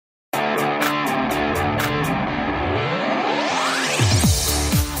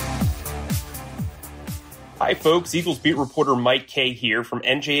Hi folks, Eagles beat reporter Mike Kay here from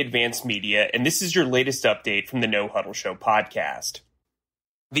NJ Advanced Media, and this is your latest update from the No Huddle Show podcast.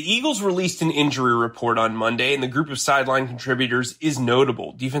 The Eagles released an injury report on Monday, and the group of sideline contributors is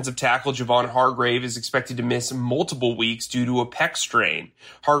notable. Defensive tackle Javon Hargrave is expected to miss multiple weeks due to a pec strain.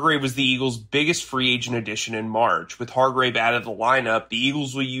 Hargrave was the Eagles' biggest free agent addition in March. With Hargrave out of the lineup, the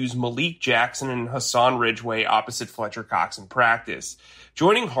Eagles will use Malik Jackson and Hassan Ridgeway opposite Fletcher Cox in practice.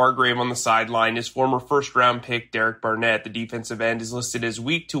 Joining Hargrave on the sideline is former first-round pick Derek Barnett. The defensive end is listed as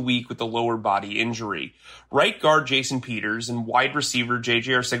week-to-week with a lower body injury. Right guard Jason Peters and wide receiver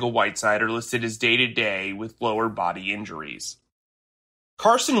JJ Arcega-Whiteside are listed as day-to-day with lower body injuries.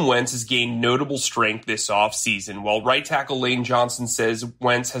 Carson Wentz has gained notable strength this offseason. While right tackle Lane Johnson says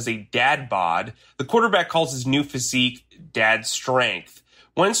Wentz has a dad bod, the quarterback calls his new physique dad strength.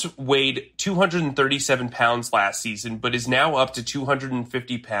 Wentz weighed 237 pounds last season, but is now up to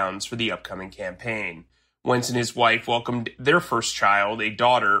 250 pounds for the upcoming campaign. Wentz and his wife welcomed their first child, a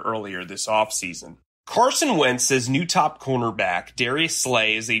daughter, earlier this offseason. Carson Wentz says new top cornerback Darius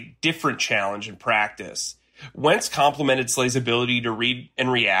Slay is a different challenge in practice. Wentz complimented Slay's ability to read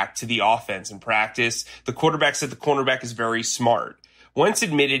and react to the offense in practice. The quarterback said the cornerback is very smart. Wentz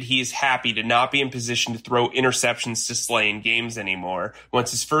admitted he is happy to not be in position to throw interceptions to Slay in games anymore.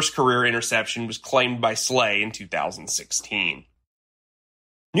 Wentz's first career interception was claimed by Slay in 2016.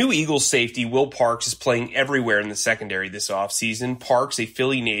 New Eagles safety Will Parks is playing everywhere in the secondary this offseason. Parks, a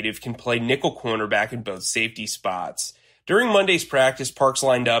Philly native, can play nickel cornerback in both safety spots. During Monday's practice, Parks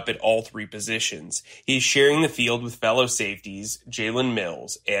lined up at all three positions. He is sharing the field with fellow safeties Jalen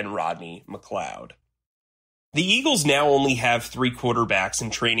Mills and Rodney McLeod. The Eagles now only have three quarterbacks in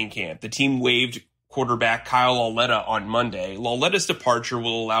training camp. The team waived quarterback Kyle Lauletta on Monday. Lauletta's departure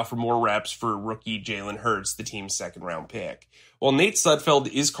will allow for more reps for rookie Jalen Hurts, the team's second-round pick. While Nate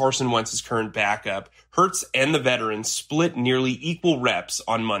Sudfeld is Carson Wentz's current backup, Hurts and the veteran split nearly equal reps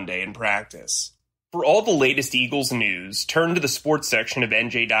on Monday in practice. For all the latest Eagles news, turn to the sports section of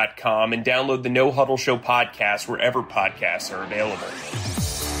NJ.com and download the No Huddle Show podcast wherever podcasts are available.